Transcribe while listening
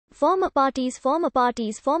Former parties.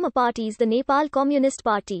 The Nepal Communist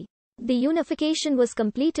Party. The unification was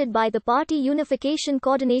completed by the Party Unification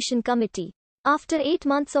Coordination Committee. After 8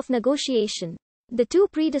 months of negotiation, the two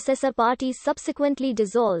predecessor parties subsequently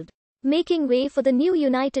dissolved, making way for the new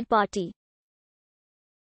united party.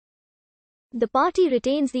 The party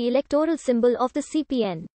retains the electoral symbol of the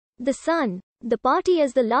CPN, the sun. The party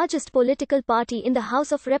is the largest political party in the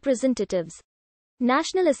House of Representatives,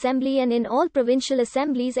 National Assembly and in all provincial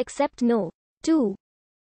assemblies except No. 2.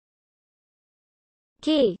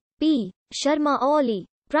 K. P. Sharma Oli,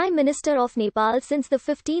 Prime Minister of Nepal since the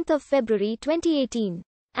 15th of February 2018,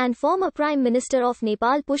 and former Prime Minister of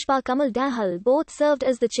Nepal Pushpa Kamal Dahal both served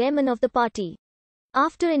as the chairman of the party.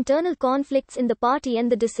 After internal conflicts in the party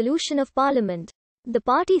and the dissolution of parliament, the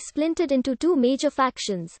party splintered into two major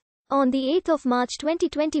factions. On the 8th of March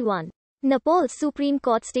 2021, Nepal's Supreme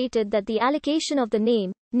Court stated that the allocation of the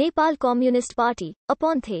name, Nepal Communist Party,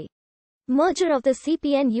 upon the merger of the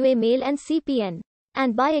CPN-UML and CPN,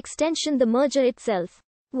 and by extension the merger itself,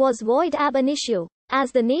 was void ab initio,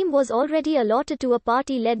 as the name was already allotted to a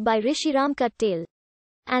party led by Rishiram Kattel,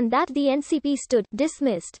 and that the NCP stood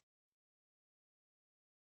dismissed.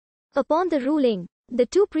 Upon the ruling, the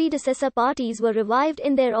two predecessor parties were revived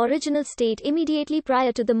in their original state immediately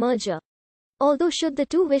prior to the merger. Although should the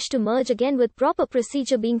two wish to merge again with proper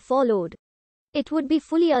procedure being followed, it would be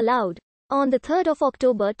fully allowed. On the 3rd of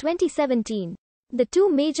October 2017, the two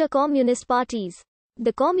major communist parties,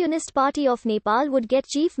 the Communist Party of Nepal would get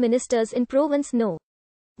chief ministers in Province No.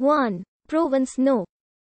 1, Province No.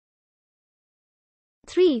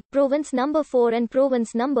 3, Province No. 4 and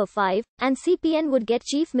Province No. 5, and CPN would get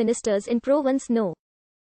chief ministers in Province No.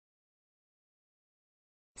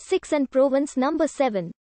 6 and Province No.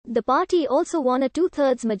 7. The party also won a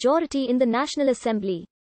 2/3 majority in the National Assembly.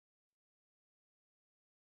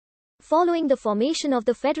 Following the formation of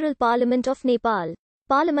the Federal Parliament of Nepal,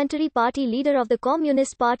 Parliamentary Party leader of the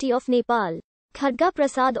Communist Party of Nepal, Khadga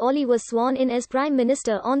Prasad Oli was sworn in as Prime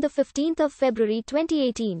Minister on the 15th of February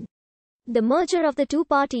 2018. The merger of the two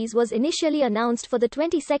parties was initially announced for the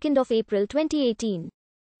 22nd of April 2018,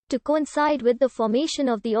 to coincide with the formation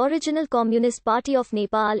of the original Communist Party of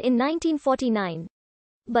Nepal in 1949.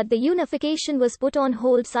 But the unification was put on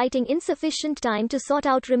hold citing insufficient time to sort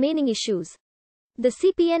out remaining issues. The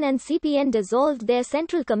CPN and CPN dissolved their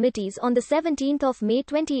central committees on the 17th of May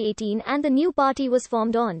 2018 and the new party was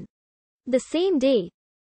formed on the same day.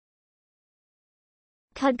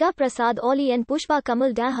 Khadga Prasad Oli and Pushpa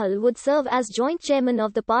Kamal Dahal would serve as joint chairman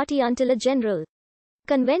of the party until a general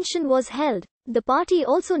convention was held. The party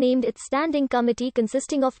also named its standing committee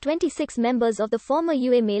consisting of 26 members of the former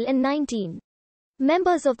UML and 19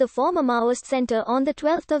 members of the former Maoist Centre on the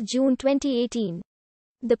 12th of June 2018.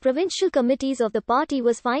 The provincial committees of the party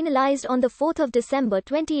was finalized on the 4th of December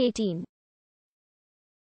 2018.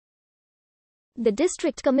 The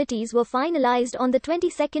district committees were finalized on the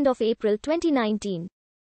 22nd of April 2019.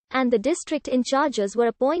 And the district in charges were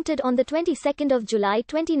appointed on the 22nd of July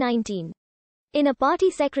 2019. In a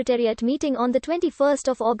party secretariat meeting on the 21st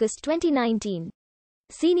of August 2019,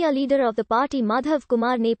 senior leader of the party Madhav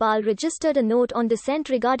Kumar Nepal registered a note on dissent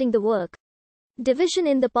regarding the work division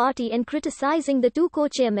in the party and criticizing the two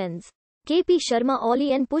co-chairmen, K.P. Sharma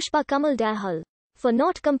Oli and Pushpa Kamal Dahal, for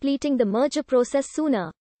not completing the merger process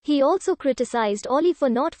sooner. He also criticized Oli for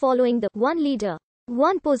not following the one leader,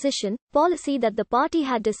 one position policy that the party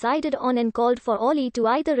had decided on and called for Oli to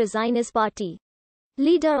either resign as party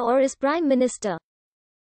leader or as Prime Minister.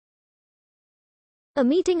 A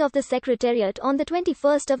meeting of the Secretariat on the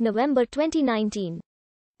 21st of November 2019.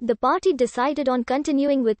 The party decided on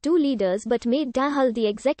continuing with two leaders but made Dahal the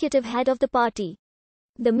executive head of the party.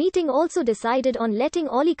 The meeting also decided on letting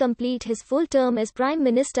Oli complete his full term as Prime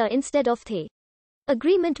Minister instead of the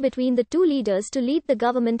agreement between the two leaders to lead the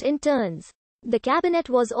government in turns. The cabinet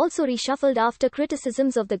was also reshuffled after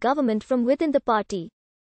criticisms of the government from within the party.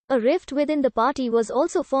 A rift within the party was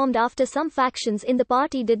also formed after some factions in the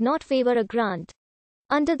party did not favor a grant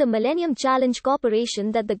under the Millennium Challenge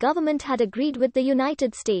Corporation that the government had agreed with the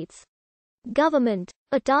United States government.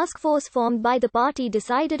 A task force formed by the party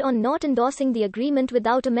decided on not endorsing the agreement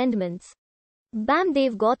without amendments.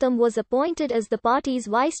 Bamdev Gautam was appointed as the party's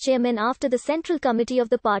vice chairman after the Central Committee of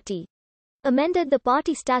the party amended the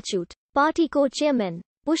party statute. Party co-chairmen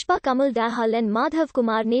Pushpa Kamal Dahal and Madhav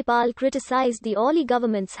Kumar Nepal criticized the Oli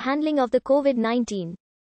government's handling of the COVID-19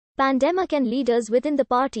 pandemic, and leaders within the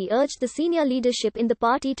party urged the senior leadership in the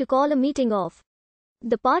party to call a meeting of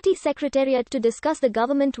the party secretariat to discuss the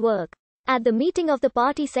government work. At the meeting of the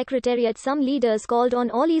party secretariat, some leaders called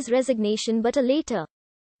on Oli's resignation, but a later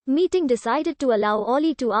Meeting decided to allow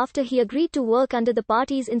Oli to after he agreed to work under the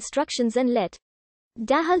party's instructions and let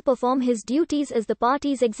Dahal perform his duties as the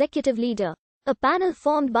party's executive leader. A panel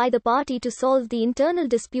formed by the party to solve the internal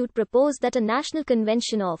dispute proposed that a national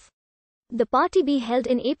convention of the party be held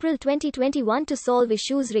in April 2021 to solve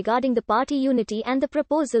issues regarding the party unity, and the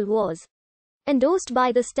proposal was endorsed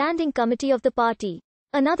by the Standing Committee of the party.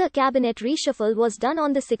 Another cabinet reshuffle was done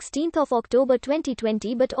on the 16th of October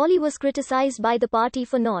 2020, but Oli was criticized by the party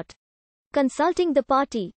for not consulting the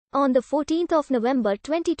party. On the 14th of November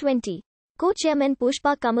 2020, co-chairman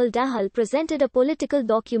Pushpa Kamal Dahal presented a political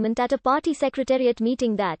document at a party secretariat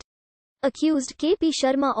meeting that accused KP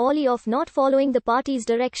Sharma Oli of not following the party's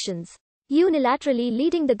directions, unilaterally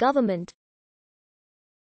leading the government.